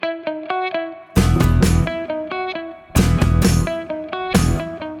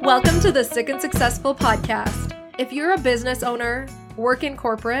Welcome to the Sick and Successful podcast. If you're a business owner, work in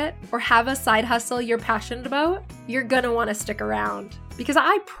corporate, or have a side hustle you're passionate about, you're gonna want to stick around because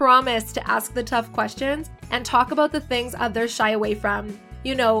I promise to ask the tough questions and talk about the things others shy away from.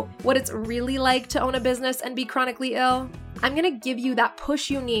 You know, what it's really like to own a business and be chronically ill. I'm gonna give you that push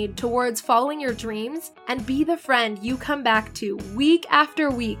you need towards following your dreams and be the friend you come back to week after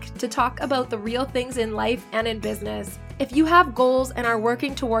week to talk about the real things in life and in business. If you have goals and are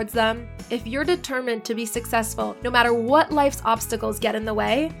working towards them, if you're determined to be successful, no matter what life's obstacles get in the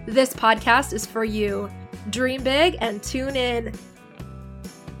way, this podcast is for you. Dream big and tune in.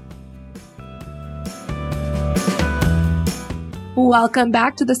 Welcome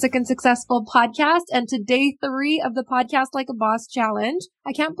back to the Sick and Successful podcast and to day 3 of the Podcast Like a Boss challenge.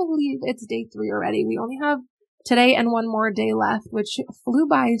 I can't believe it's day 3 already. We only have today and one more day left, which flew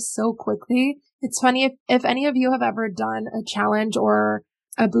by so quickly. It's funny if any of you have ever done a challenge or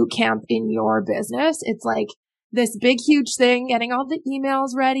a boot camp in your business, it's like this big, huge thing, getting all the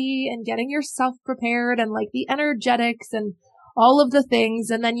emails ready and getting yourself prepared and like the energetics and all of the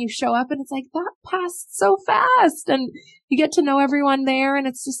things. And then you show up and it's like, that passed so fast. And you get to know everyone there. And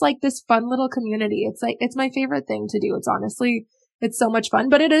it's just like this fun little community. It's like, it's my favorite thing to do. It's so much fun,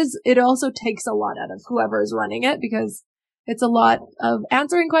 but it also takes a lot out of whoever is running it because it's a lot of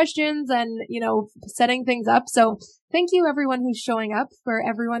answering questions and, setting things up. So thank you everyone who's showing up, for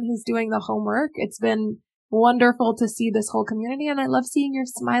everyone who's doing the homework. It's been wonderful to see this whole community, and I love seeing your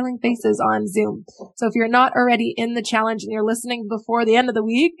smiling faces on Zoom. So if you're not already in the challenge and you're listening before the end of the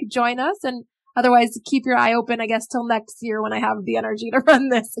week, join us, and otherwise keep your eye open, I guess, till next year when I have the energy to run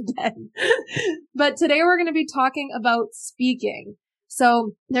this again. But today we're going to be talking about speaking.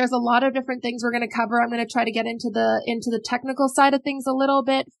 So there's a lot of different things we're going to cover. I'm going to try to get into the technical side of things a little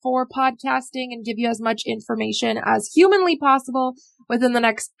bit for podcasting and give you as much information as humanly possible within the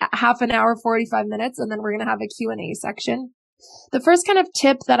next half an hour, 45 minutes. And then we're going to have a Q&A section. The first kind of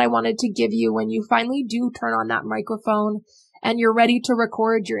tip that I wanted to give you when you finally do turn on that microphone and you're ready to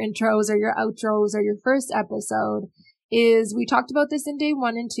record your intros or your outros or your first episode is, we talked about this in day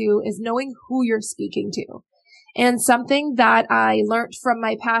 1 and 2, is knowing who you're speaking to. And something that I learned from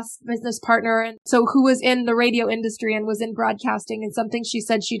my past business partner, and so who was in the radio industry and was in broadcasting, and something she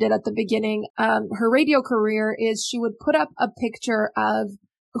said she did at the beginning, her radio career, is she would put up a picture of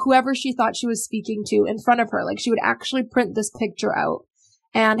whoever she thought she was speaking to in front of her. Like, she would actually print this picture out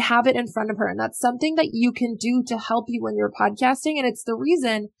and have it in front of her. And that's something that you can do to help you when you're podcasting. And it's the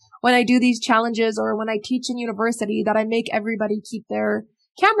reason when I do these challenges or when I teach in university that I make everybody keep their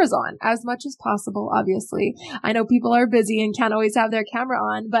cameras on as much as possible. Obviously, I know people are busy and can't always have their camera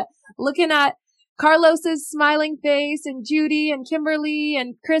on, but looking at Carlos's smiling face and Judy and Kimberly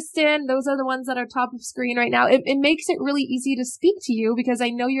and Kristen, those are the ones that are top of screen right now. It makes it really easy to speak to you because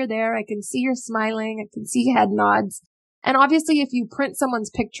I know you're there. I can see you're smiling. I can see head nods. And obviously, if you print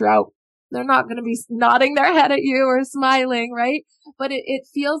someone's picture out, they're not going to be nodding their head at you or smiling, right? But it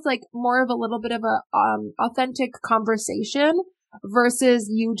feels like more of a little bit of a authentic conversation versus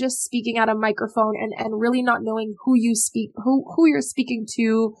you just speaking at a microphone and really not knowing who you're speaking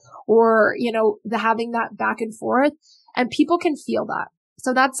to, or, having that back and forth. And people can feel that.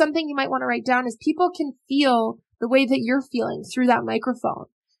 So that's something you might want to write down, is people can feel the way that you're feeling through that microphone.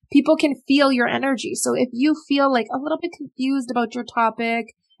 People can feel your energy. So if you feel like a little bit confused about your topic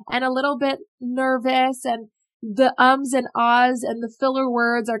and a little bit nervous and the ums and ahs and the filler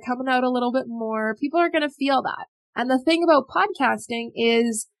words are coming out a little bit more, people are going to feel that. And the thing about podcasting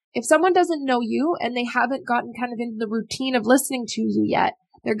is, if someone doesn't know you and they haven't gotten kind of into the routine of listening to you yet,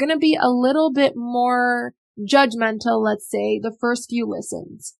 they're going to be a little bit more judgmental, let's say, the first few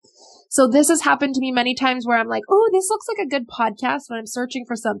listens. So this has happened to me many times where I'm like, oh, this looks like a good podcast when I'm searching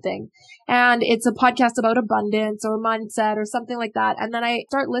for something. And it's a podcast about abundance or mindset or something like that. And then I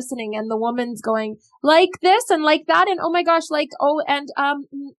start listening and the woman's going, like this and like that. And oh my gosh, like, oh,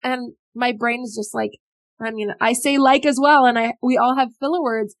 and my brain is just like, I say like as well, and we all have filler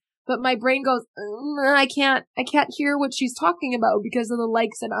words, but my brain goes, I can't hear what she's talking about because of the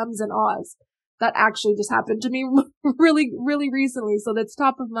likes and ums and ahs. That actually just happened to me really, really recently, so that's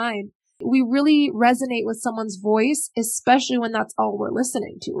top of mind. We really resonate with someone's voice, especially when that's all we're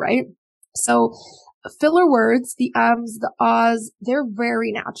listening to, right? So filler words, the ums, the ahs, they're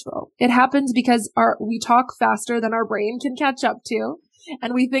very natural. It happens because we talk faster than our brain can catch up to.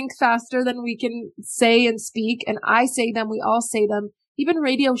 And we think faster than we can say and speak. And I say them. We all say them. Even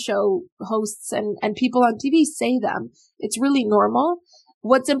radio show hosts and people on TV say them. It's really normal.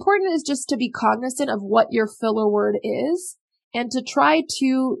 What's important is just to be cognizant of what your filler word is and to try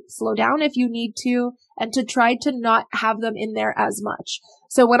to slow down if you need to, and to try to not have them in there as much.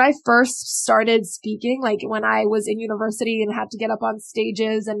 So when I first started speaking, like when I was in university and had to get up on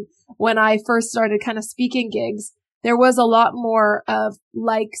stages, and when I first started kind of speaking gigs, there was a lot more of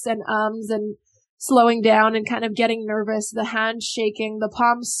likes and ums and slowing down and kind of getting nervous, the hands shaking, the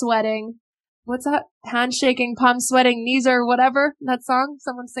palms sweating. What's that? Hand shaking, palms sweating, knees or whatever. That song?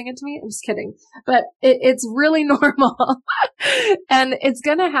 Someone sing it to me? I'm just kidding. But it's really normal. And it's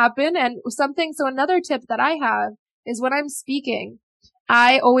going to happen. And so another tip that I have is when I'm speaking,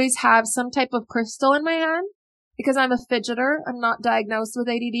 I always have some type of crystal in my hand because I'm a fidgeter. I'm not diagnosed with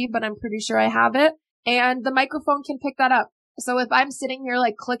ADD, but I'm pretty sure I have it. And the microphone can pick that up. So if I'm sitting here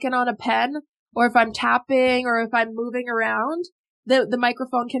like clicking on a pen, or if I'm tapping, or if I'm moving around, the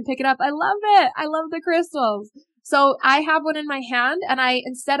microphone can pick it up. I love it. I love the crystals. So I have one in my hand, and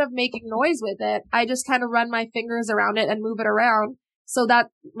instead of making noise with it, I just kind of run my fingers around it and move it around so that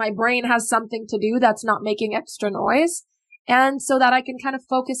my brain has something to do that's not making extra noise. And so that I can kind of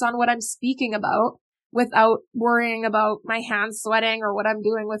focus on what I'm speaking about without worrying about my hands sweating or what I'm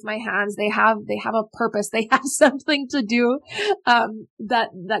doing with my hands. They have a purpose. They have something to do,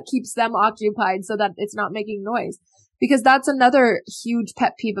 that keeps them occupied so that it's not making noise. Because that's another huge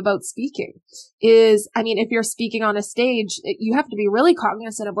pet peeve about speaking is, I mean, if you're speaking on a stage, you have to be really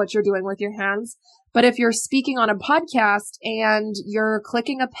cognizant of what you're doing with your hands. But if you're speaking on a podcast and you're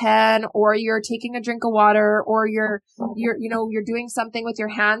clicking a pen, or you're taking a drink of water, or you're doing something with your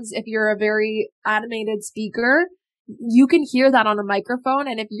hands, if you're a very animated speaker, you can hear that on a microphone.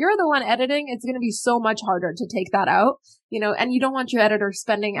 And if you're the one editing, it's going to be so much harder to take that out, and you don't want your editor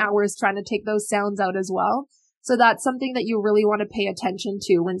spending hours trying to take those sounds out as well. So that's something that you really want to pay attention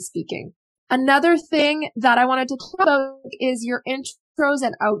to when speaking. Another thing that I wanted to talk about is your intros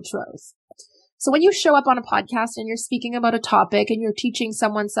and outros. So when you show up on a podcast and you're speaking about a topic and you're teaching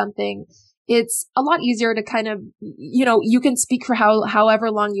someone something, it's a lot easier to kind of, you can speak for however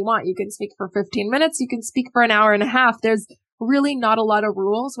long you want. You can speak for 15 minutes. You can speak for an hour and a half. There's really not a lot of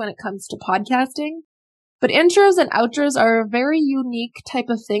rules when it comes to podcasting. But intros and outros are a very unique type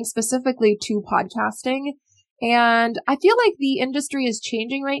of thing specifically to podcasting. And I feel like the industry is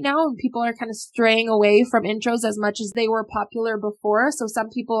changing right now, and people are kind of straying away from intros as much as they were popular before. So some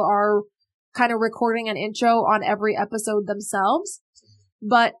people are kind of recording an intro on every episode themselves.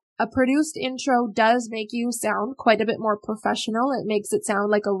 But a produced intro does make you sound quite a bit more professional. It makes it sound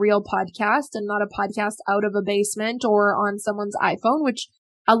like a real podcast and not a podcast out of a basement or on someone's iPhone, which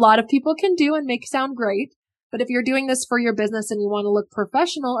a lot of people can do and make sound great. But if you're doing this for your business and you want to look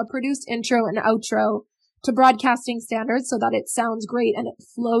professional, a produced intro and outro to broadcasting standards so that it sounds great and it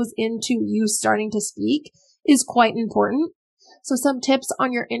flows into you starting to speak is quite important. So some tips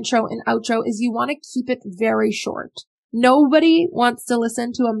on your intro and outro is you want to keep it very short. Nobody wants to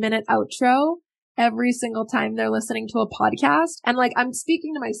listen to a minute outro every single time they're listening to a podcast. And I'm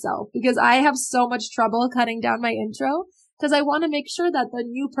speaking to myself because I have so much trouble cutting down my intro because I want to make sure that the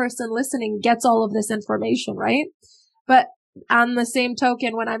new person listening gets all of this information, right? But on the same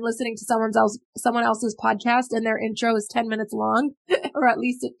token, when I'm listening to someone else's podcast and their intro is 10 minutes long, or at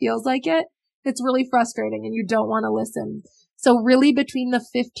least it feels like it, it's really frustrating and you don't want to listen. So really between the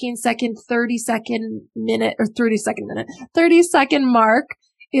 15-second, 30-second mark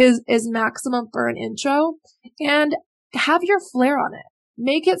is maximum for an intro, and have your flair on it.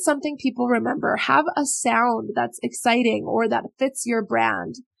 Make it something people remember. Have a sound that's exciting or that fits your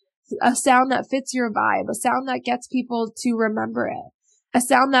brand. A sound that fits your vibe, a sound that gets people to remember it, a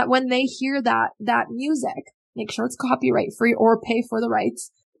sound that when they hear that music, make sure it's copyright free or pay for the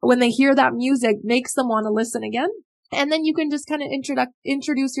rights. When they hear that music, makes them want to listen again. And then you can just kind of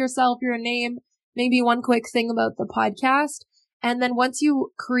introduce yourself, your name, maybe one quick thing about the podcast. And then once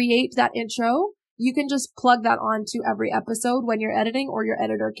you create that intro, you can just plug that onto every episode when you're editing, or your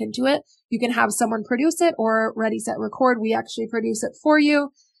editor can do it. You can have someone produce it, or Ready, Set, Record. We actually produce it for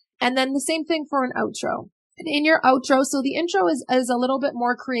you. And then the same thing for an outro. And in your outro, so the intro is a little bit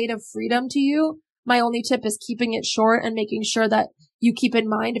more creative freedom to you. My only tip is keeping it short and making sure that you keep in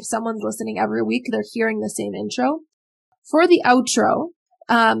mind if someone's listening every week, they're hearing the same intro. For the outro,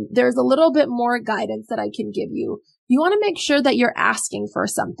 there's a little bit more guidance that I can give you. You want to make sure that you're asking for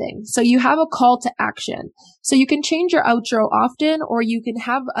something. So you have a call to action. So you can change your outro often, or you can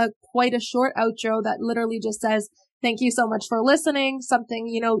have quite a short outro that literally just says, thank you so much for listening.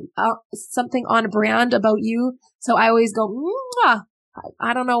 Something, something on brand about you. So I always go, mwah.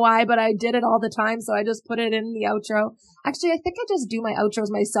 I don't know why, but I did it all the time. So I just put it in the outro. Actually, I think I just do my outros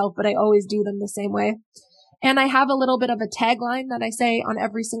myself, but I always do them the same way. And I have a little bit of a tagline that I say on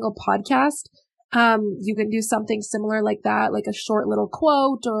every single podcast. You can do something similar like that, like a short little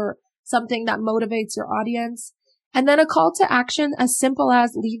quote or something that motivates your audience. And then a call to action as simple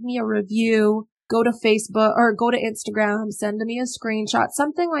as leave me a review, go to Facebook or go to Instagram, send me a screenshot,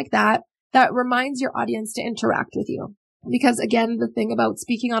 something like that, that reminds your audience to interact with you. Because again, the thing about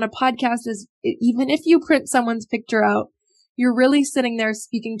speaking on a podcast is even if you print someone's picture out, you're really sitting there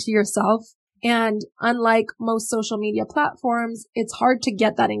speaking to yourself. And unlike most social media platforms, it's hard to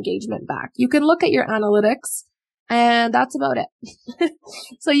get that engagement back. You can look at your analytics and that's about it.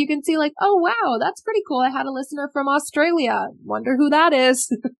 So you can see like, oh, wow, that's pretty cool. I had a listener from Australia. Wonder who that is.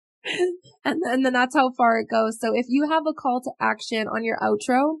 and then that's how far it goes. So if you have a call to action on your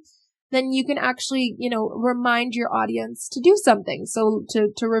outro, then you can actually, remind your audience to do something. So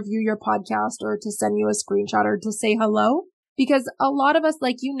to review your podcast or to send you a screenshot or to say hello. Because a lot of us,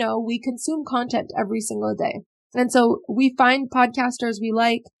 like, we consume content every single day. And so we find podcasters we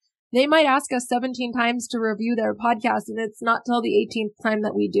like. They might ask us 17 times to review their podcast, and it's not till the 18th time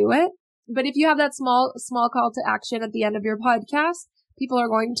that we do it. But if you have that small call to action at the end of your podcast, people are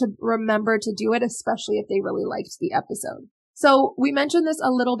going to remember to do it, especially if they really liked the episode. So we mentioned this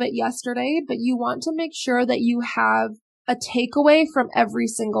a little bit yesterday, but you want to make sure that you have a takeaway from every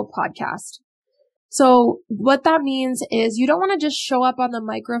single podcast. So what that means is you don't want to just show up on the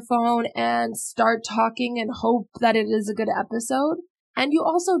microphone and start talking and hope that it is a good episode. And you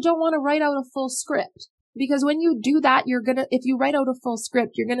also don't want to write out a full script, because when you do that, if you write out a full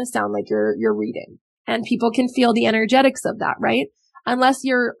script, you're going to sound like you're reading, and people can feel the energetics of that, right? Unless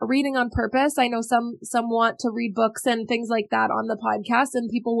you're reading on purpose. I know some want to read books and things like that on the podcast, and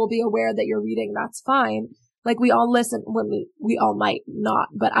people will be aware that you're reading. That's fine. Like we all listen, we all might not,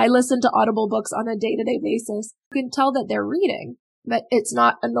 but I listen to Audible books on a day-to-day basis. You can tell that they're reading, but it's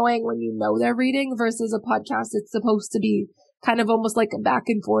not annoying when you know they're reading versus a podcast. It's supposed to be kind of almost like a back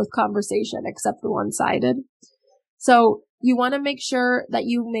and forth conversation, except one-sided. So you want to make sure that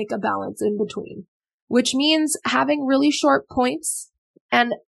you make a balance in between, which means having really short points,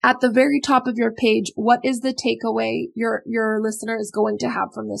 and at the very top of your page, what is the takeaway your listener is going to have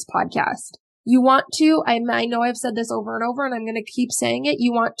from this podcast? You want to, I know I've said this over and over, and I'm going to keep saying it.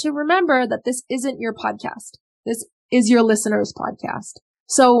 You want to remember that this isn't your podcast. This is your listener's podcast.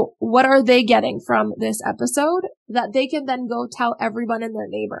 So what are they getting from this episode that they can then go tell everyone in their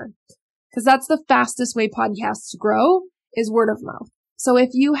neighbor? Because that's the fastest way podcasts grow, is word of mouth. So if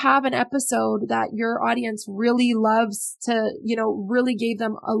you have an episode that your audience really loves to, really gave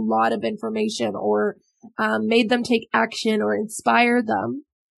them a lot of information or made them take action or inspired them,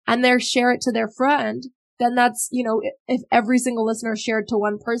 and they share it to their friend, then that's, if every single listener shared to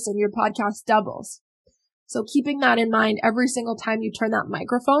one person, your podcast doubles. So keeping that in mind every single time you turn that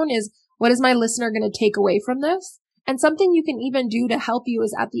microphone is, what is my listener going to take away from this? And something you can even do to help you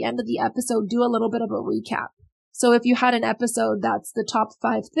is at the end of the episode, do a little bit of a recap. So if you had an episode that's the top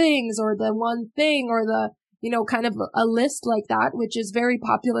 5 things or the one thing or the, kind of a list like that, which is very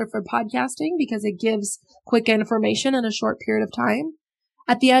popular for podcasting because it gives quick information in a short period of time.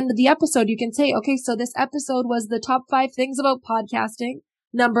 At the end of the episode, you can say, okay, so this episode was the top 5 things about podcasting.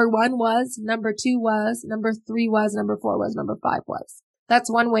 Number 1 was, number 2 was, number 3 was, number 4 was, number 5 was.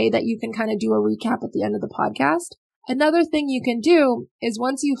 That's one way that you can kind of do a recap at the end of the podcast. Another thing you can do is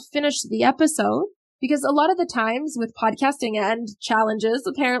once you finish the episode, because a lot of the times with podcasting and challenges,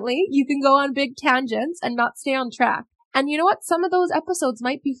 apparently, you can go on big tangents and not stay on track. And you know what? Some of those episodes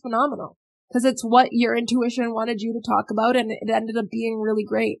might be phenomenal because it's what your intuition wanted you to talk about, and it ended up being really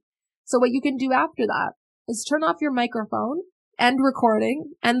great. So what you can do after that is turn off your microphone, end recording,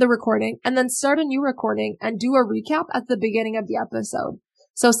 and then start a new recording and do a recap at the beginning of the episode.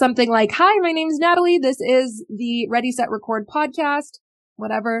 So something like, hi, my name's Natalie. This is the Ready, Set, Record podcast,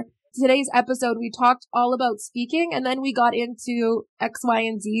 whatever. Today's episode, we talked all about speaking, and then we got into X, Y,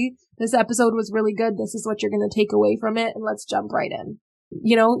 and Z. This episode was really good. This is what you're going to take away from it, and let's jump right in.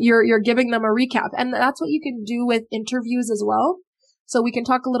 You're giving them a recap, and that's what you can do with interviews as well. So we can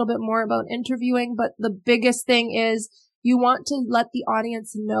talk a little bit more about interviewing, but the biggest thing is you want to let the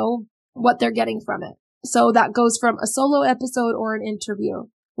audience know what they're getting from it. So that goes from a solo episode or an interview.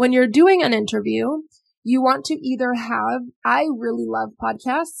 When you're doing an interview, you want to either have, I really love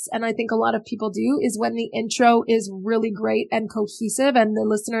podcasts, and I think a lot of people do, is when the intro is really great and cohesive and the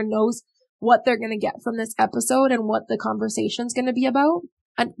listener knows what they're going to get from this episode and what the conversation's going to be about.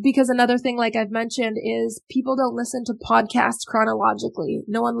 And because another thing, like I've mentioned, is people don't listen to podcasts chronologically.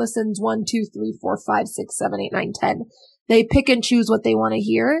 No one listens 1, 2, 3, 4, 5, 6, 7, 8, 9, 10. They pick and choose what they want to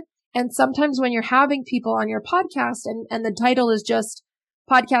hear. And sometimes when you're having people on your podcast and the title is just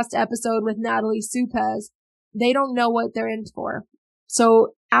podcast episode with Natalie Supez, they don't know what they're in for.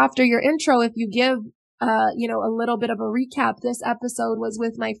 So after your intro, if you give, a little bit of a recap, this episode was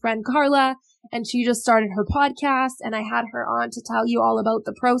with my friend Carla, and she just started her podcast, and I had her on to tell you all about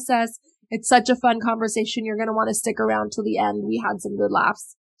the process. It's such a fun conversation. You're going to want to stick around till the end. We had some good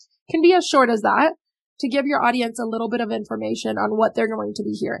laughs. Can be as short as that to give your audience a little bit of information on what they're going to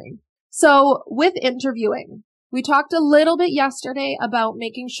be hearing. So with interviewing, we talked a little bit yesterday about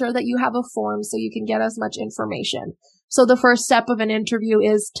making sure that you have a form so you can get as much information. So the first step of an interview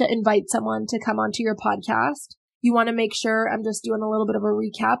is to invite someone to come onto your podcast. You want to make sure, I'm just doing a little bit of a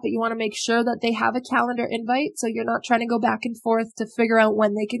recap, but you want to make sure that they have a calendar invite so you're not trying to go back and forth to figure out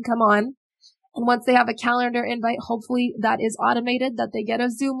when they can come on. And once they have a calendar invite, hopefully that is automated, that they get a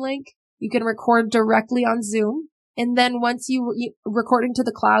Zoom link. You can record directly on Zoom. And then once recording to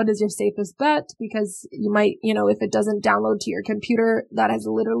the cloud is your safest bet, because you might, if it doesn't download to your computer, that has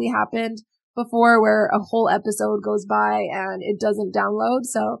literally happened before where a whole episode goes by and it doesn't download.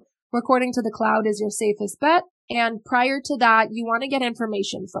 So recording to the cloud is your safest bet. And prior to that, you want to get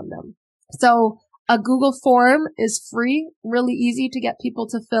information from them. So a Google form is free, really easy to get people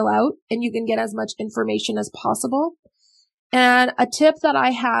to fill out, and you can get as much information as possible. And a tip that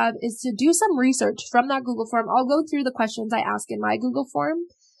I have is to do some research from that Google form. I'll go through the questions I ask in my Google form.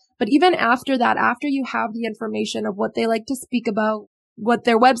 But even after that, after you have the information of what they like to speak about, what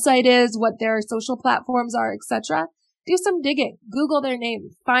their website is, what their social platforms are, etc., do some digging. Google their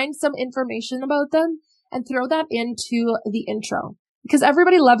name. Find some information about them and throw that into the intro. Because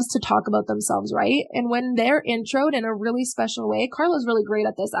everybody loves to talk about themselves, right? And when they're introed in a really special way, Carla's really great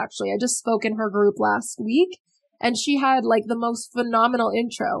at this, actually. I just spoke in her group last week, and she had like the most phenomenal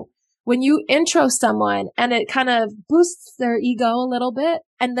intro. When you intro someone and it kind of boosts their ego a little bit,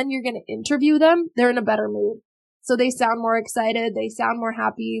 and then you're going to interview them, they're in a better mood. So they sound more excited. They sound more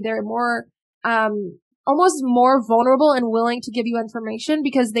happy. They're more, almost more vulnerable and willing to give you information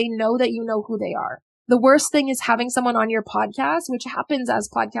because they know that you know who they are. The worst thing is having someone on your podcast, which happens as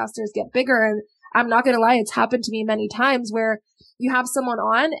podcasters get bigger. And I'm not going to lie, it's happened to me many times where you have someone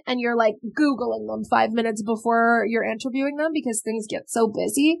on and you're like Googling them 5 minutes before you're interviewing them because things get so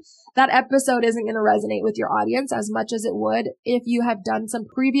busy. That episode isn't going to resonate with your audience as much as it would if you have done some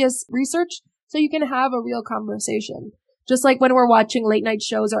previous research so you can have a real conversation. Just like when we're watching late night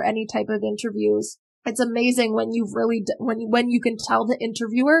shows or any type of interviews. It's amazing when you've really, when you can tell the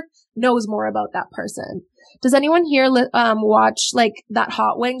interviewer knows more about that person. Does anyone here, watch like that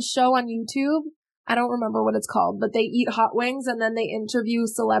hot wings show on YouTube? I don't remember what it's called, but they eat hot wings and then they interview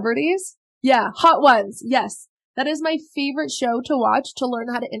celebrities. Yeah. Hot Ones. Yes. That is my favorite show to watch to learn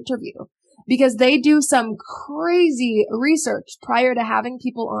how to interview because they do some crazy research prior to having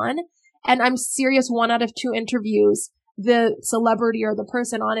people on. And I'm serious, 1 out of 2 interviews, the celebrity or the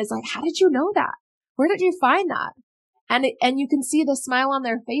person on is like, how did you know that? Where did you find that? And you can see the smile on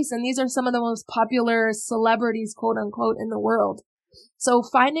their face. And these are some of the most popular celebrities, quote unquote, in the world. So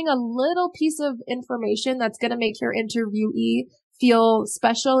finding a little piece of information that's going to make your interviewee feel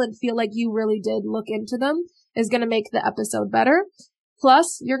special and feel like you really did look into them is going to make the episode better.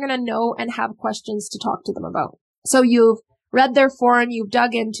 Plus, you're going to know and have questions to talk to them about. So you've read their form, you've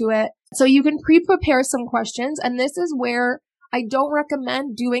dug into it. So you can pre-prepare some questions. And this is where I don't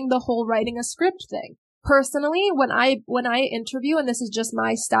recommend doing the whole writing a script thing. Personally, when I interview, and this is just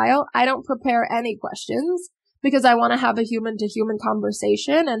my style, I don't prepare any questions because I want to have a human to human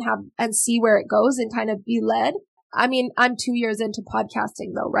conversation and see where it goes and kind of be led. I mean, I'm 2 years into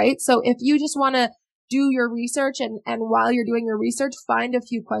podcasting though, right? So if you just want to do your research and while you're doing your research, find a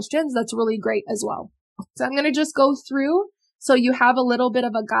few questions, that's really great as well. So I'm going to just go through so you have a little bit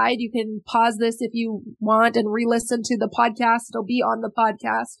of a guide. You can pause this if you want and re-listen to the podcast. It'll be on the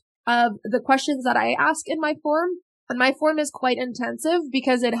podcast of the questions that I ask in my form. And my form is quite intensive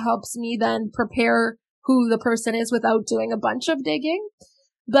because it helps me then prepare who the person is without doing a bunch of digging.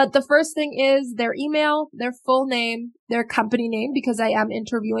 But the first thing is their email, their full name, their company name, because I am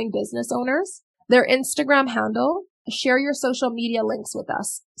interviewing business owners, their Instagram handle. Share your social media links with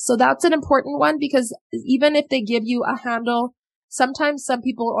us. So that's an important one because even if they give you a handle, sometimes some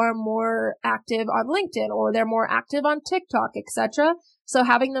people are more active on LinkedIn or they're more active on TikTok, etc. So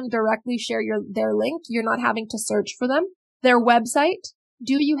having them directly share their link, you're not having to search for them. Their website.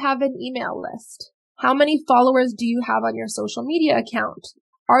 Do you have an email list? How many followers do you have on your social media account?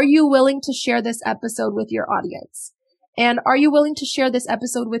 Are you willing to share this episode with your audience? And are you willing to share this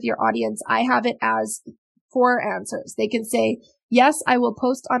episode with your audience? I have it as 4 answers. They can say, yes, I will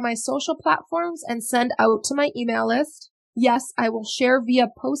post on my social platforms and send out to my email list. Yes, I will share via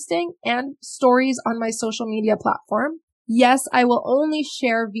posting and stories on my social media platform. Yes, I will only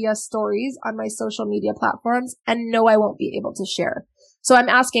share via stories on my social media platforms. And no, I won't be able to share. So I'm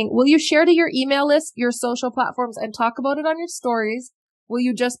asking, will you share to your email list, your social platforms, and talk about it on your stories? Will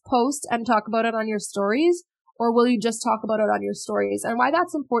you just post and talk about it on your stories, or will you just talk about it on your stories? And why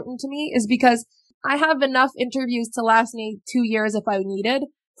that's important to me is because I have enough interviews to last me 2 years if I needed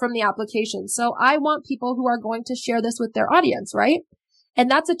from the application. So I want people who are going to share this with their audience, right?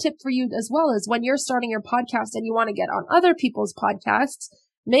 And that's a tip for you as well, is when you're starting your podcast and you want to get on other people's podcasts,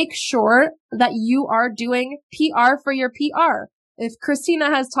 make sure that you are doing PR for your PR. If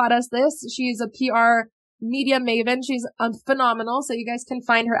Christina has taught us this, she's a PR media maven. She's phenomenal. So you guys can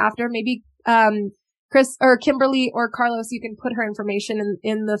find her after. Maybe Chris or Kimberly or Carlos, you can put her information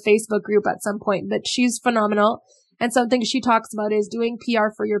in the Facebook group at some point. But she's phenomenal. And something she talks about is doing PR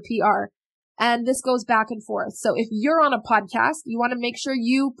for your PR. And this goes back and forth. So if you're on a podcast, you want to make sure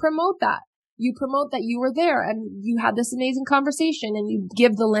you promote that. You promote that you were there and you had this amazing conversation, and you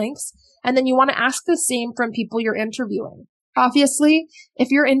give the links. And then you want to ask the same from people you're interviewing. Obviously, if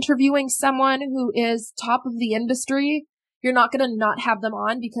you're interviewing someone who is top of the industry, you're not going to not have them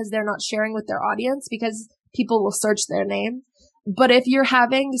on because they're not sharing with their audience, because people will search their name. But if you're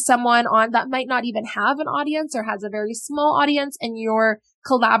having someone on that might not even have an audience or has a very small audience, and you're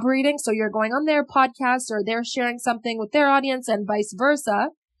collaborating, so you're going on their podcast or they're sharing something with their audience and vice versa,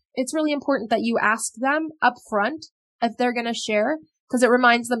 it's really important that you ask them up front if they're going to share, because it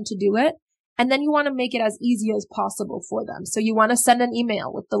reminds them to do it. And then you want to make it as easy as possible for them. So you want to send an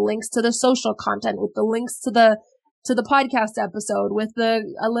email with the links to the social content, with the links to the podcast episode, with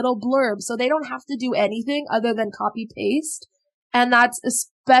a little blurb. So they don't have to do anything other than copy paste. And that's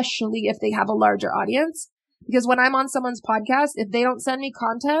especially if they have a larger audience. Because when I'm on someone's podcast, if they don't send me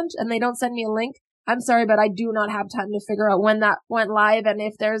content and they don't send me a link, I'm sorry, but I do not have time to figure out when that went live and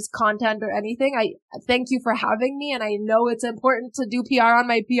if there's content or anything. I thank you for having me, and I know it's important to do PR on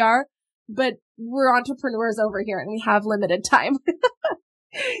my PR, but we're entrepreneurs over here and we have limited time.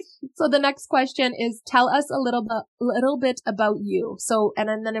 So the next question is, tell us a little bit about you. So, and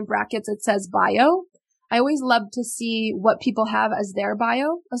then in brackets, it says bio. I always love to see what people have as their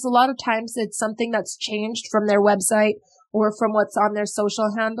bio, because a lot of times it's something that's changed from their website or from what's on their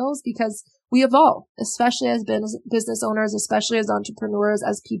social handles, because we evolve, especially as business owners, especially as entrepreneurs,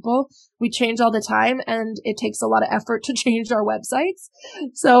 as people. We change all the time, and it takes a lot of effort to change our websites.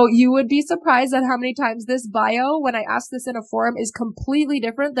 So you would be surprised at how many times this bio, when I ask this in a forum, is completely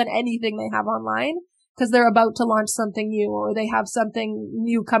different than anything they have online, because they're about to launch something new, or they have something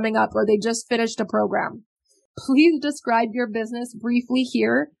new coming up, or they just finished a program. Please describe your business briefly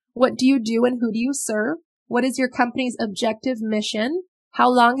here. What do you do and who do you serve? What is your company's objective mission? How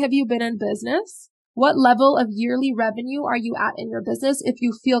long have you been in business? What level of yearly revenue are you at in your business, if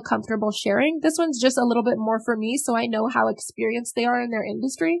you feel comfortable sharing? This one's just a little bit more for me, so I know how experienced they are in their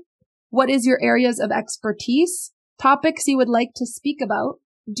industry. What is your areas of expertise? Topics you would like to speak about?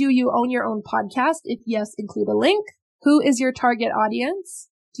 Do you own your own podcast? If yes, include a link. Who is your target audience?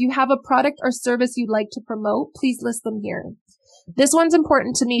 Do you have a product or service you'd like to promote? Please list them here. This one's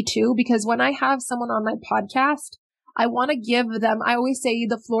important to me too, because when I have someone on my podcast, I want to give them, I always say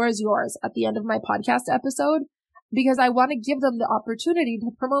the floor is yours at the end of my podcast episode, because I want to give them the opportunity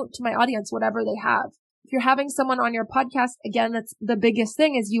to promote to my audience whatever they have. If you're having someone on your podcast, again, that's the biggest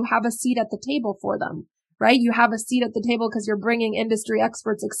thing, is you have a seat at the table for them, right? You have a seat at the table because you're bringing industry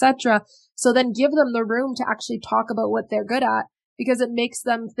experts, etc. So then give them the room to actually talk about what they're good at, because it makes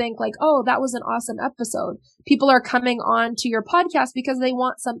them think like, oh, that was an awesome episode. People are coming on to your podcast because they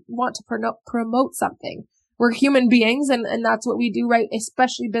want to promote something. We're human beings, and that's what we do, right?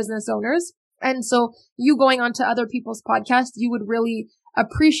 Especially business owners. And so you going on to other people's podcasts, you would really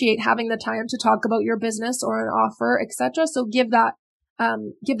appreciate having the time to talk about your business or an offer, etc. So give that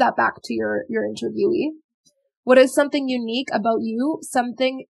back to your interviewee. What is something unique about you?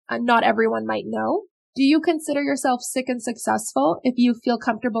 Something not everyone might know. Do you consider yourself sick and successful? If you feel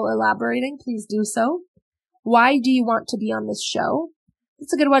comfortable elaborating, please do so. Why do you want to be on this show?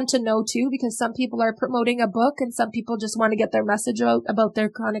 It's a good one to know too, because some people are promoting a book and some people just want to get their message out about their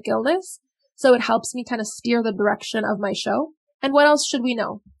chronic illness. So it helps me kind of steer the direction of my show. And what else should we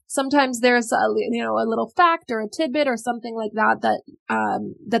know? Sometimes there's a little fact or a tidbit or something like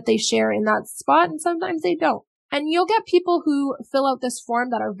that they share in that spot, and sometimes they don't. And you'll get people who fill out this form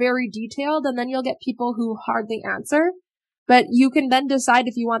that are very detailed, and then you'll get people who hardly answer. But you can then decide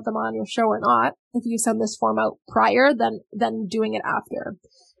if you want them on your show or not, if you send this form out prior than doing it after.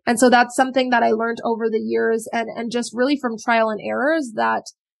 And so that's something that I learned over the years, and just really from trial and errors, that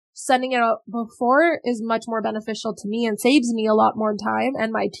sending it out before is much more beneficial to me and saves me a lot more time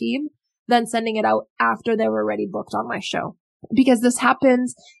and my team than sending it out after they were already booked on my show. Because this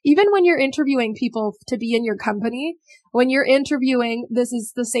happens even when you're interviewing people to be in your company. When you're interviewing, this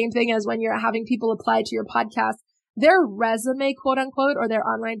is the same thing as when you're having people apply to your podcast. their resume, quote unquote, or their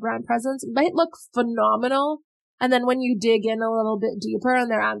online brand presence might look phenomenal. And then when you dig in a little bit deeper and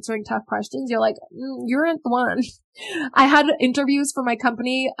they're answering tough questions, you're like, you aren't the one. I had interviews for my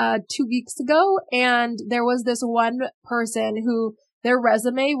company 2 weeks ago, and there was this one person who their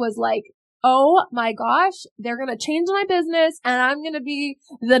resume was like, oh my gosh, they're going to change my business and I'm going to be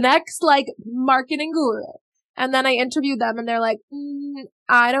the next like marketing guru. And then I interviewed them and they're like,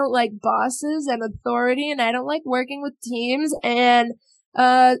 I don't like bosses and authority, and I don't like working with teams, and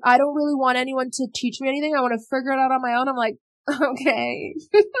I don't really want anyone to teach me anything. I want to figure it out on my own. I'm like, okay,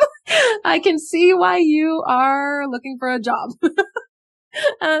 I can see why you are looking for a job.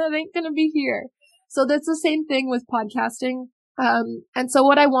 And it ain't going to be here. So that's the same thing with podcasting. And so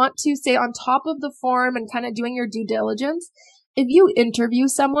what I want to say on top of the form and kind of doing your due diligence, if you interview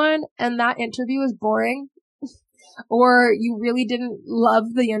someone and that interview is boring, or you really didn't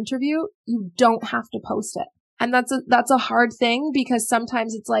love the interview, you don't have to post it. And that's a hard thing, because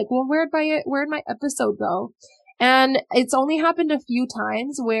sometimes it's like, well, where'd my episode go? And it's only happened a few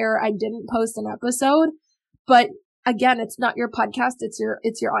times where I didn't post an episode, but again, it's not your podcast, it's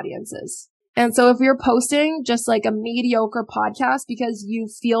your audience's. And so if you're posting just like a mediocre podcast because you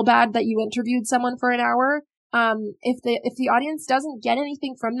feel bad that you interviewed someone for an hour, if the audience doesn't get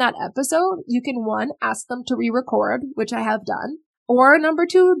anything from that episode, you can, one, ask them to re-record, which I have done, or number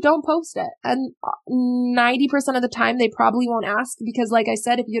two, don't post it. And 90% of the time they probably won't ask, because like I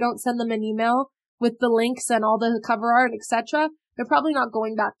said, if you don't send them an email with the links and all the cover art, etc., they're probably not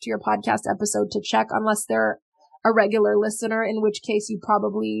going back to your podcast episode to check, unless they're a regular listener, in which case you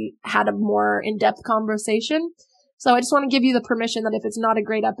probably had a more in-depth conversation. So I just want to give you the permission that if it's not a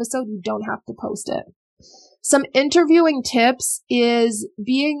great episode, you don't have to post it. Some interviewing tips is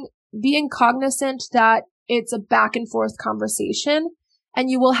being cognizant that it's a back and forth conversation,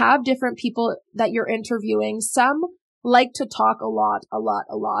 and you will have different people that you're interviewing. Some like to talk a lot.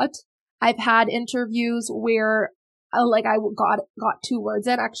 I've had interviews where I got 2 words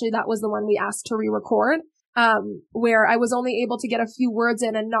in. Actually, that was the one we asked to re-record, where I was only able to get a few words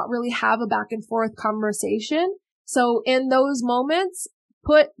in and not really have a back and forth conversation. So in those moments,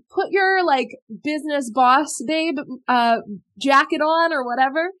 put your like business boss babe jacket on or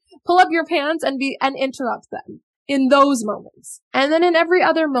whatever, pull up your pants and interrupt them in those moments. And then in every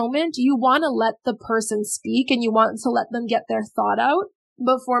other moment, you want to let the person speak and you want to let them get their thought out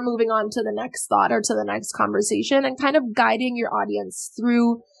before moving on to the next thought or to the next conversation, and kind of guiding your audience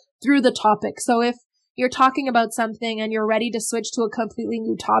through the topic. So if you're talking about something and you're ready to switch to a completely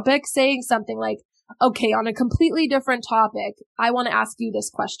new topic, saying something like, okay, on a completely different topic, I want to ask you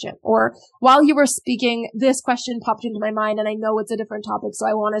this question. Or while you were speaking, this question popped into my mind and I know it's a different topic, so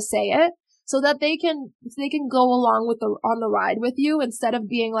I want to say it, so that they can go along on the ride with you, instead of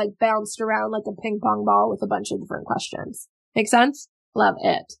being like bounced around like a ping pong ball with a bunch of different questions. Make sense? Love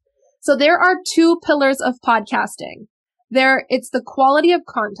it. So there are 2 pillars of podcasting. It's the quality of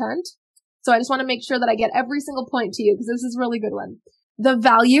content. So I just want to make sure that I get every single point to you, because this is a really good one. The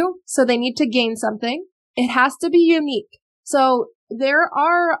value, so they need to gain something. It has to be unique. So there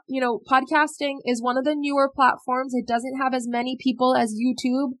are, podcasting is one of the newer platforms. It doesn't have as many people as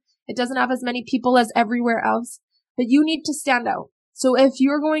YouTube. It doesn't have as many people as everywhere else, but you need to stand out. So if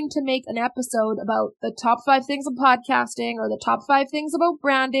you're going to make an episode about the top 5 things of podcasting, or the top 5 things about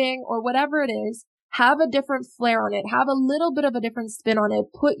branding, or whatever it is, have a different flair on it. Have a little bit of a different spin on it.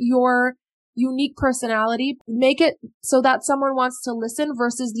 Put your unique personality, make it so that someone wants to listen,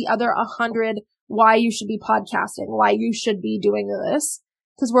 versus the other 100 why you should be podcasting, why you should be doing this.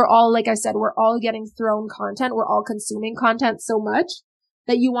 Because we're all, like I said, we're all getting thrown content. We're all consuming content so much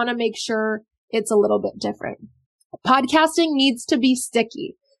that you want to make sure it's a little bit different. Podcasting needs to be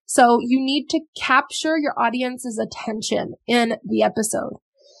sticky. So you need to capture your audience's attention in the episode.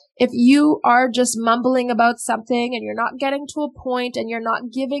 If you are just mumbling about something and you're not getting to a point and you're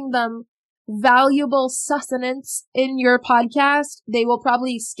not giving them valuable sustenance in your podcast, they will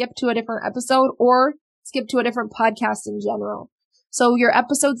probably skip to a different episode or skip to a different podcast in general. So your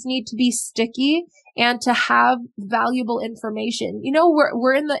episodes need to be sticky and to have valuable information.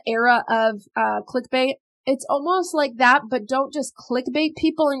 We're in the era of clickbait. It's almost like that, but don't just clickbait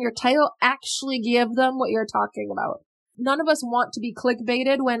people in your title. Actually give them what you're talking about. None of us want to be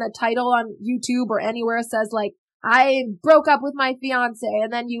clickbaited when a title on YouTube or anywhere says like, I broke up with my fiance,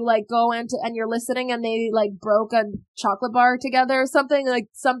 and then you like go into and you're listening and they like broke a chocolate bar together or something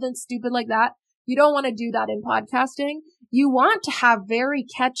stupid like that. You don't want to do that in podcasting. You want to have very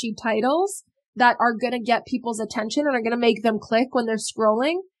catchy titles that are going to get people's attention and are going to make them click when they're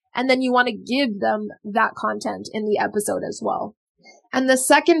scrolling. And then you want to give them that content in the episode as well. And the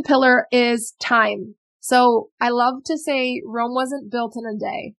second pillar is time. So I love to say Rome wasn't built in a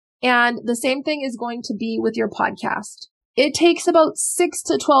day. And the same thing is going to be with your podcast. It takes about 6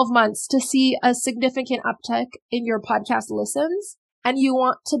 to 12 months to see a significant uptick in your podcast listens, and you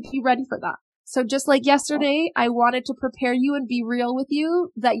want to be ready for that. So just like yesterday, I wanted to prepare you and be real with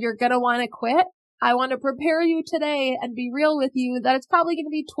you that you're going to want to quit. I want to prepare you today and be real with you that it's probably going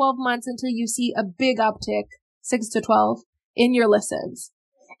to be 12 months until you see a big uptick, 6 to 12, in your listens.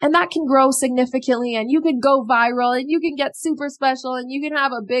 And that can grow significantly, and you can go viral, and you can get super special, and you can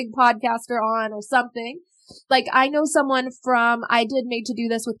have a big podcaster on or something. Like I know someone I did Made to Do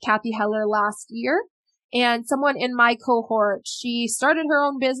This with Kathy Heller last year, and someone in my cohort, she started her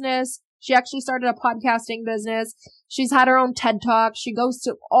own business. She actually started a podcasting business. She's had her own TED Talk. She goes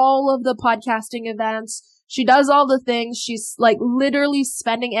to all of the podcasting events. She does all the things. She's like literally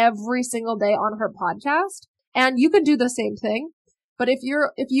spending every single day on her podcast. And you could do the same thing. But if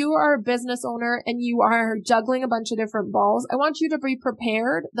you are a business owner and you are juggling a bunch of different balls, I want you to be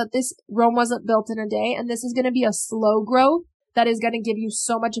prepared that this Rome wasn't built in a day, and this is going to be a slow growth that is going to give you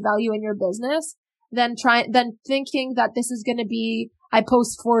so much value in your business than thinking that this is going to be, I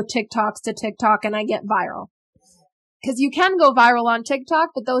post 4 TikToks to TikTok and I get viral. Because you can go viral on TikTok,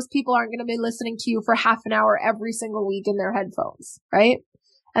 but those people aren't going to be listening to you for half an hour every single week in their headphones, right?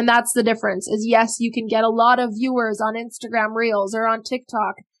 And that's the difference is yes, you can get a lot of viewers on Instagram Reels or on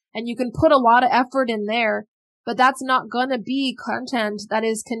TikTok, and you can put a lot of effort in there, but that's not going to be content that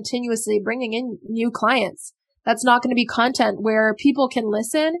is continuously bringing in new clients. That's not going to be content where people can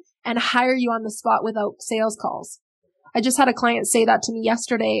listen and hire you on the spot without sales calls. I just had a client say that to me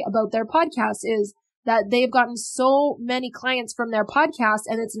yesterday about their podcast is that they've gotten so many clients from their podcast,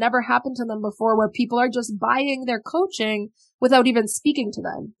 and it's never happened to them before where people are just buying their coaching without even speaking to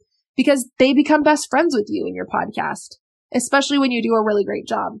them because they become best friends with you in your podcast, especially when you do a really great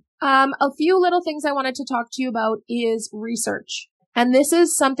job. A few little things I wanted to talk to you about is research. And this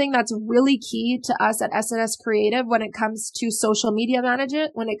is something that's really key to us at SNS Creative when it comes to social media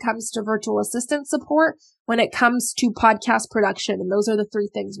management, when it comes to virtual assistant support, when it comes to podcast production. And those are the 3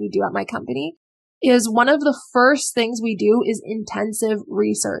 things we do at my company. Is one of the first things we do is intensive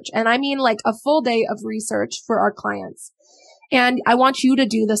research. And I mean like a full day of research for our clients. And I want you to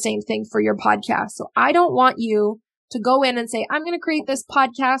do the same thing for your podcast. So I don't want you to go in and say, I'm going to create this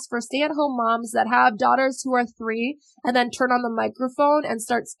podcast for stay-at-home moms that have daughters who are 3 and then turn on the microphone and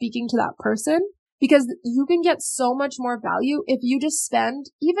start speaking to that person. Because you can get so much more value if you just spend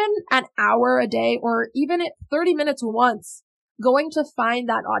even an hour a day or even 30 minutes once going to find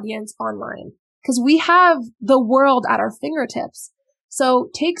that audience online. Because we have the world at our fingertips. So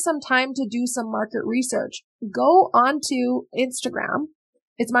take some time to do some market research. Go onto Instagram.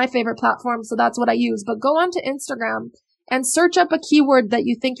 It's my favorite platform, so that's what I use. But go onto Instagram and search up a keyword that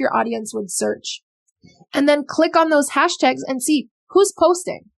you think your audience would search. And then click on those hashtags and see who's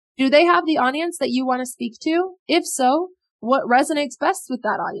posting. Do they have the audience that you want to speak to? If so, what resonates best with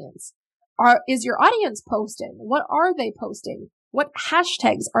that audience? Is your audience posting? What are they posting? What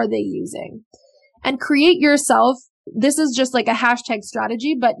hashtags are they using? And create yourself. This is just like a hashtag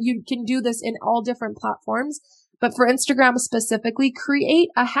strategy, but you can do this in all different platforms. But for Instagram specifically, create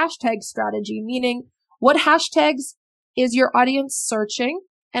a hashtag strategy, meaning what hashtags is your audience searching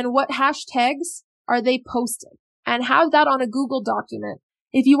and what hashtags are they posting, and have that on a Google document.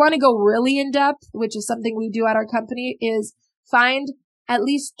 If you want to go really in depth, which is something we do at our company, is find at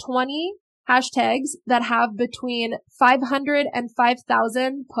least 20 hashtags that have between 500 and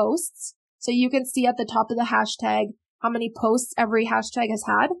 5,000 posts. So you can see at the top of the hashtag how many posts every hashtag has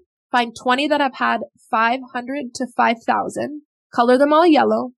had. Find 20 that have had 500 to 5,000. Color them all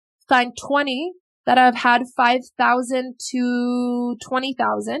yellow. Find 20 that have had 5,000 to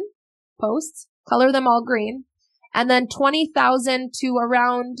 20,000 posts. Color them all green. And then 20,000 to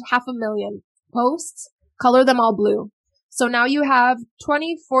around 500,000 posts. Color them all blue. So now you have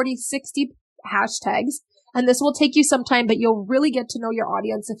 20, 40, 60 hashtags. And this will take you some time, but you'll really get to know your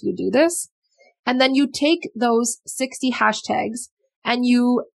audience if you do this. And then you take those 60 hashtags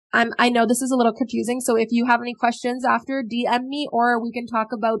and I know this is a little confusing. So if you have any questions after, DM me, or we can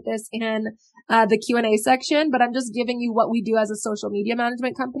talk about this in the Q&A section, but I'm just giving you what we do as a social media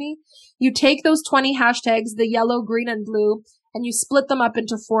management company. You take those 20 hashtags, the yellow, green, and blue, and you split them up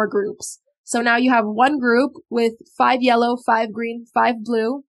into 4 groups. So now you have one group with 5 yellow, 5 green, 5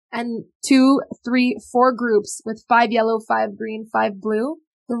 blue, and 2, 3, 4 groups with 5 yellow, 5 green, 5 blue.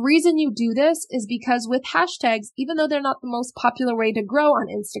 The reason you do this is because with hashtags, even though they're not the most popular way to grow on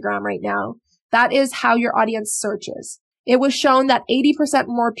Instagram right now, that is how your audience searches. It was shown that 80%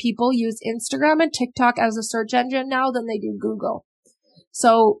 more people use Instagram and TikTok as a search engine now than they do Google.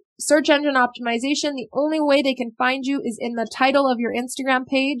 So search engine optimization, the only way they can find you is in the title of your Instagram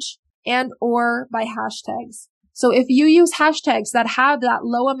page and or by hashtags. So if you use hashtags that have that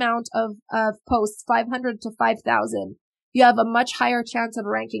low amount of posts, 500 to 5,000, you have a much higher chance of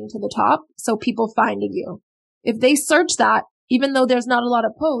ranking to the top, so people finding you. If they search that, even though there's not a lot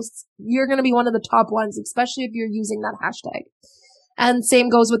of posts, you're going to be one of the top ones, especially if you're using that hashtag. And same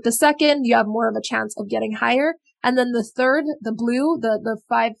goes with the second, you have more of a chance of getting higher. And then the third, the blue, the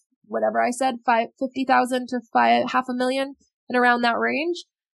 5, whatever I said, 50,000 to 500,000 and around that range,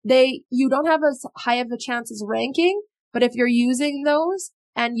 you don't have as high of a chance as ranking, but if you're using those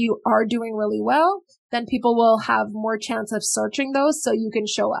and you are doing really well, then people will have more chance of searching those so you can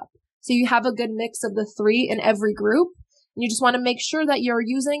show up. So you have a good mix of the 3 in every group. And you just want to make sure that you're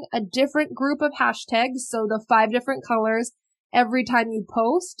using a different group of hashtags, so the 5 different colors every time you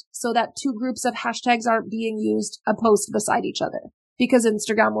post, so that 2 groups of hashtags aren't being used a post beside each other. Because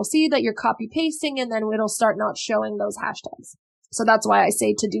Instagram will see that you're copy pasting and then it'll start not showing those hashtags. So that's why I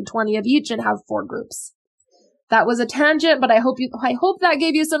say to do 20 of each and have 4 groups. That was a tangent, but I hope that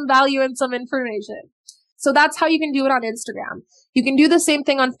gave you some value and some information. So that's how you can do it on Instagram. You can do the same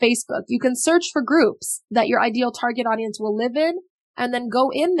thing on Facebook. You can search for groups that your ideal target audience will live in and then go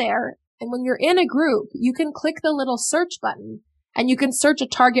in there. And when you're in a group, you can click the little search button and you can search a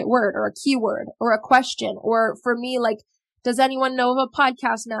target word or a keyword or a question. Or for me, like, does anyone know of a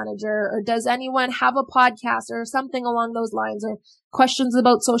podcast manager, or does anyone have a podcast, or something along those lines, or questions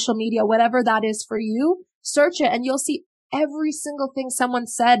about social media, whatever that is for you, search it and you'll see every single thing someone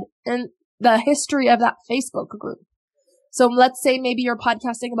said in the history of that Facebook group. So let's say maybe you're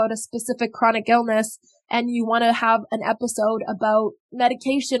podcasting about a specific chronic illness and you want to have an episode about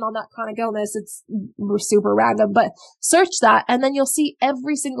medication on that chronic illness. It's super random, but search that and then you'll see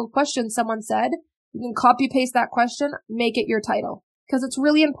every single question someone said. You can copy paste that question, make it your title. Because it's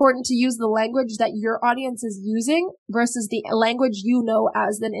really important to use the language that your audience is using versus the language you know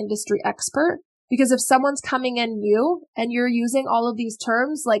as an industry expert. Because if someone's coming in new and you're using all of these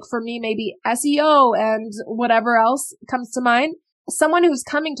terms, like for me, maybe SEO and whatever else comes to mind, someone who's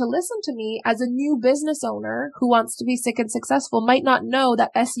coming to listen to me as a new business owner who wants to be sick and successful might not know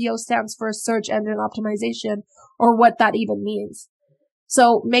that SEO stands for search engine optimization or what that even means.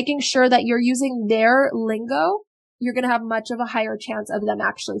 So making sure that you're using their lingo, you're going to have much of a higher chance of them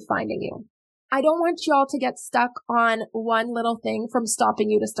actually finding you. I don't want y'all to get stuck on one little thing from stopping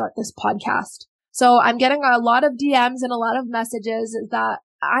you to start this podcast. So I'm getting a lot of DMs and a lot of messages that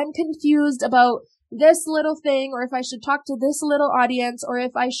I'm confused about this little thing, or if I should talk to this little audience, or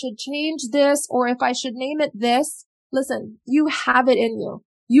if I should change this, or if I should name it this. Listen, you have it in you.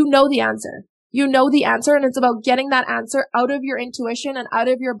 You know the answer. You know the answer, and it's about getting that answer out of your intuition and out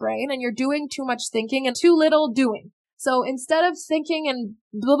of your brain, and you're doing too much thinking and too little doing. So instead of thinking and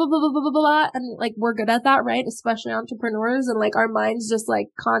blah, blah, blah, blah, blah, blah, blah, and like we're good at that, right? Especially entrepreneurs, and like our mind's just like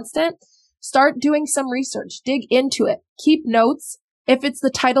constant. Start doing some research. Dig into it. Keep notes. If it's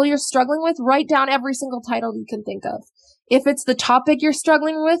the title you're struggling with, write down every single title you can think of. If it's the topic you're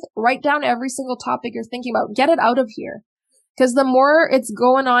struggling with, write down every single topic you're thinking about. Get it out of here. Because the more it's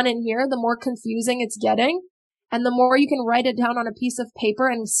going on in here, the more confusing it's getting. And the more you can write it down on a piece of paper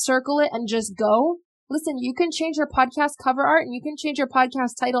and circle it and just go. Listen, you can change your podcast cover art and you can change your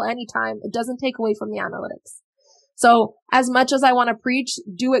podcast title anytime. It doesn't take away from the analytics. So as much as I want to preach,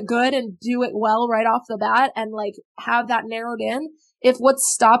 do it good and do it well right off the bat and like have that narrowed in. If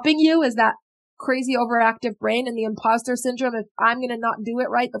what's stopping you is that crazy overactive brain and the imposter syndrome, if I'm going to not do it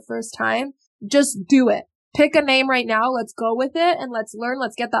right the first time, just do it. Pick a name right now. Let's go with it and let's learn.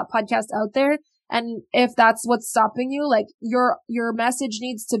 Let's get that podcast out there. And if that's what's stopping you, like your message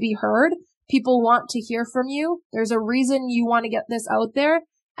needs to be heard. People want to hear from you. There's a reason you want to get this out there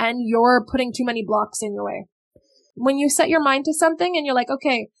and you're putting too many blocks in your way. When you set your mind to something and you're like,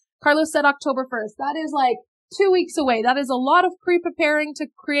 okay, Carlos said October 1st. That is like 2 weeks away. That is a lot of pre-preparing to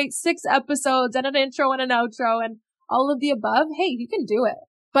create 6 episodes and an intro and an outro and all of the above. Hey, you can do it.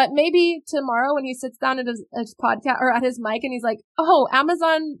 But maybe tomorrow when he sits down at his podcast or at his mic and he's like, oh,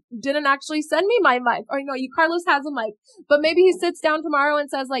 Amazon didn't actually send me my mic. Or Carlos has a mic. But maybe he sits down tomorrow and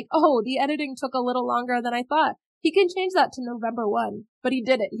says like, oh, the editing took a little longer than I thought. He can change that to November 1. But he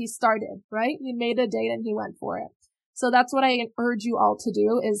did it. He started, right? He made a date and he went for it. So that's what I urge you all to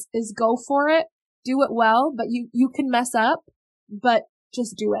do is go for it. Do it well, but you can mess up, but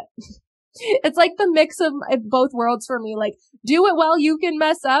just do it. It's like the mix of both worlds for me. Like, do it well, you can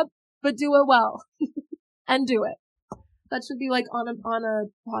mess up, but do it well and do it. That should be like on a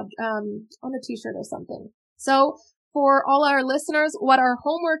t-shirt or something. So for all our listeners, what our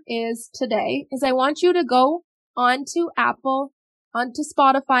homework is today is I want you to go onto Apple onto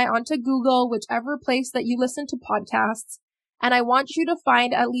Spotify, onto Google, whichever place that you listen to podcasts. And I want you to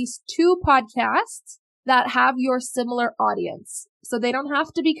find at least 2 podcasts that have your similar audience. So they don't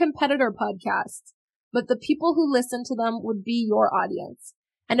have to be competitor podcasts, but the people who listen to them would be your audience.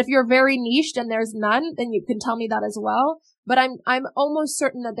 And if you're very niched and there's none, then you can tell me that as well. But I'm almost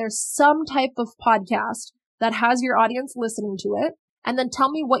certain that there's some type of podcast that has your audience listening to it. And then tell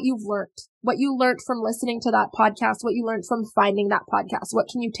me what you've learned, what you learned from listening to that podcast, what you learned from finding that podcast. What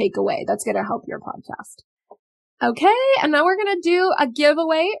can you take away that's going to help your podcast? Okay, and now we're going to do a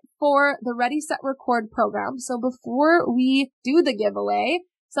giveaway for the Ready, Set, Record program. So before we do the giveaway,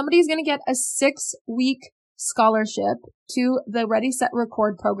 somebody's going to get a 6-week scholarship to the Ready, Set,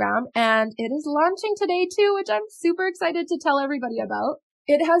 Record program. And it is launching today too, which I'm super excited to tell everybody about.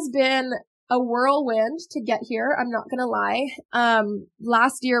 It has been a whirlwind to get here. I'm not going to lie.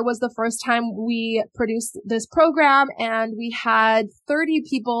 Last year was the first time we produced this program, and we had 30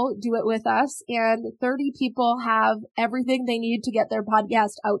 people do it with us, and 30 people have everything they need to get their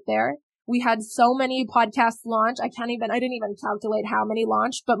podcast out there. We had so many podcasts launch. I didn't even calculate how many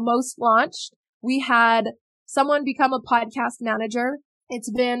launched, but most launched. We had someone become a podcast manager. It's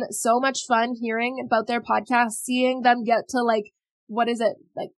been so much fun hearing about their podcast, seeing them get to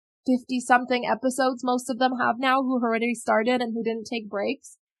 50 something episodes most of them have now, who already started and who didn't take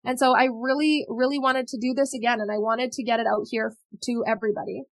breaks. And so I really, really wanted to do this again, and I wanted to get it out here to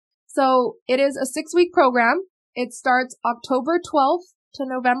everybody. So it is a 6-week program. It starts October 12th to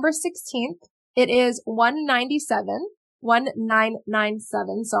November 16th. It is $1997,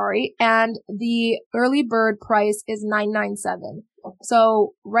 and the early bird price is $997.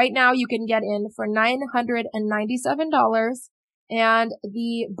 So right now you can get in for $997. And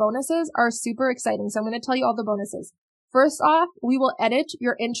the bonuses are super exciting. So I'm going to tell you all the bonuses. First off, we will edit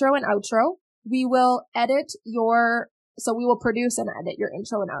your intro and outro. We will produce and edit your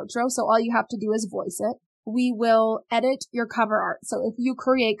intro and outro. So all you have to do is voice it. We will edit your cover art. So if you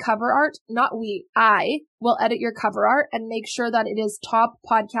create cover art, I will edit your cover art and make sure that it is top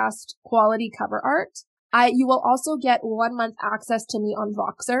podcast quality cover art. You will also get 1 month access to me on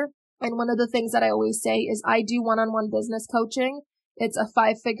Voxer. And one of the things that I always say is I do one-on-one business coaching. It's a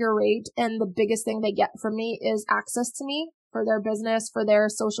 5-figure rate. And the biggest thing they get from me is access to me for their business, for their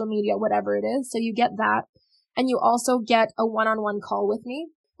social media, whatever it is. So you get that. And you also get a one-on-one call with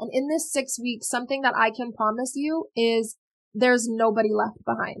me. And in this 6 weeks, something that I can promise you is there's nobody left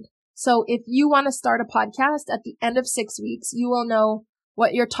behind. So if you want to start a podcast, at the end of 6 weeks, you will know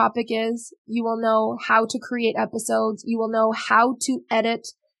what your topic is. You will know how to create episodes. You will know how to edit.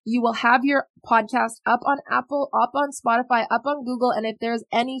 You will have your podcast up on Apple, up on Spotify, up on Google. And if there's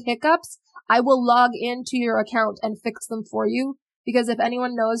any hiccups, I will log into your account and fix them for you. Because if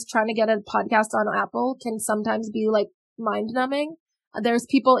anyone knows, trying to get a podcast on Apple can sometimes be mind numbing. There's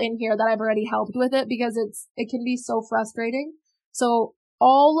people in here that I've already helped with it because it can be so frustrating. So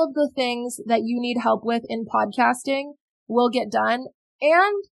all of the things that you need help with in podcasting will get done.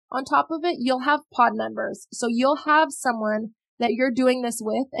 And on top of it, you'll have pod members. So you'll have someone that you're doing this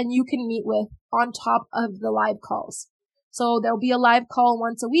with and you can meet with on top of the live calls. So there'll be a live call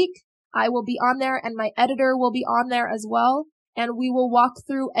once a week. I will be on there and my editor will be on there as well. And we will walk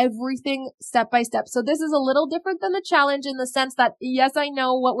through everything step by step. So this is a little different than the challenge in the sense that, yes, I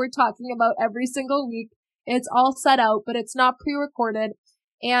know what we're talking about every single week. It's all set out, but it's not pre-recorded.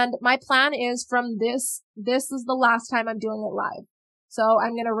 And my plan is from this is the last time I'm doing it live. So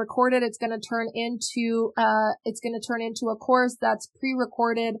I'm going to record it. It's going to turn into a course that's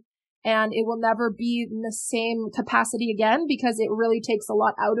pre-recorded, and it will never be in the same capacity again because it really takes a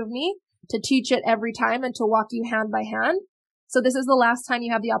lot out of me to teach it every time and to walk you hand by hand. So this is the last time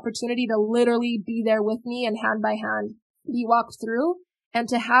you have the opportunity to literally be there with me and hand by hand be walked through, and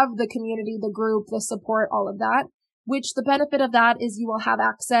to have the community, the group, the support, all of that, which the benefit of that is you will have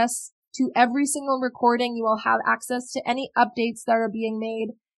access to every single recording. You will have access to any updates that are being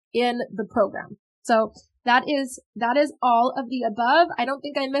made in the program. So that is all of the above. I don't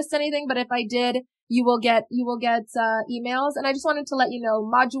think I missed anything, but if I did, you will get emails. And I just wanted to let you know,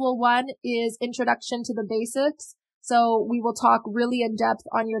 module 1 is introduction to the basics. So we will talk really in depth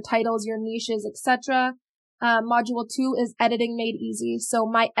on your titles, your niches, etc. Module 2 is editing made easy. So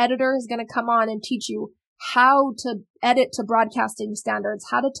my editor is going to come on and teach you how to edit to broadcasting standards,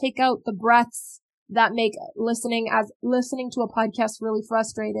 how to take out the breaths that make listening to a podcast really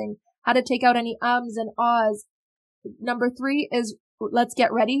frustrating, how to take out any ums and ahs. Number 3 is let's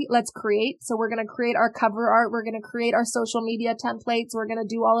get ready. Let's create. So we're going to create our cover art. We're going to create our social media templates. We're going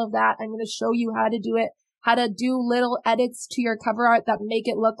to do all of that. I'm going to show you how to do it, how to do little edits to your cover art that make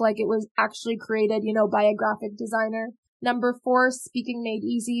it look like it was actually created, by a graphic designer. Number 4, speaking made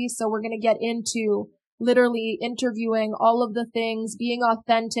easy. So we're going to get into literally interviewing, all of the things, being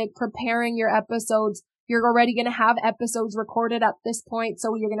authentic, preparing your episodes. You're already going to have episodes recorded at this point,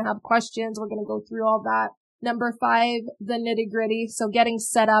 so you're going to have questions. We're going to go through all that. Number 5, the nitty-gritty. So getting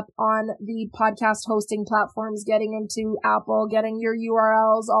set up on the podcast hosting platforms, getting into Apple, getting your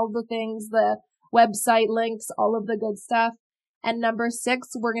URLs, all the things, the website links, all of the good stuff. And number 6,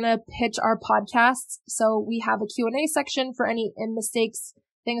 we're going to pitch our podcasts. So we have a Q&A section for any mistakes,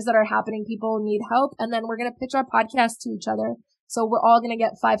 things that are happening, people need help. And then we're going to pitch our podcast to each other. So we're all going to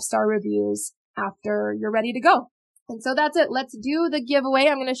get 5-star reviews after you're ready to go. And so that's it. Let's do the giveaway.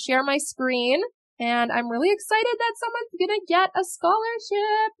 I'm going to share my screen, and I'm really excited that someone's going to get a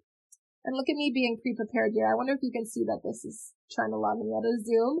scholarship. And look at me being pre-prepared here. I wonder if you can see that this is trying to log me out of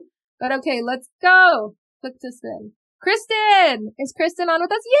Zoom. But okay, let's go. Click to spin. Kristen! Is Kristen on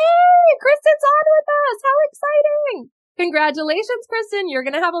with us? Yay! Kristen's on with us! How exciting! Congratulations, Kristen. You're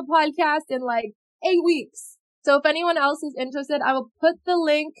going to have a podcast in like 8 weeks. So if anyone else is interested, I will put the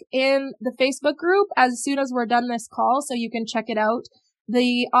link in the Facebook group as soon as we're done this call so you can check it out.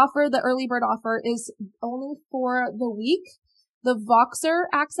 The offer, the early bird offer, is only for the week. The Voxer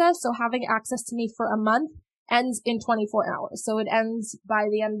access, so having access to me for a month, ends in 24 hours. So it ends by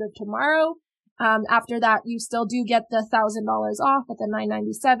the end of tomorrow. After that, you still do get the $1,000 off at the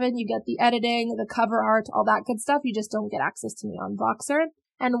 $997. You get the editing, the cover art, all that good stuff. You just don't get access to me on Voxer.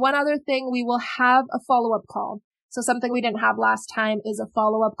 And one other thing, we will have a follow-up call. So something we didn't have last time is a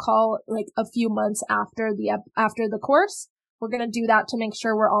follow-up call, like a few months after the course. We're going to do that to make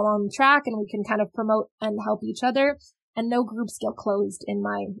sure we're all on track and we can kind of promote and help each other. And no groups get closed in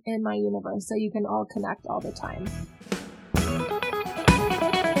my universe, so you can all connect all the time.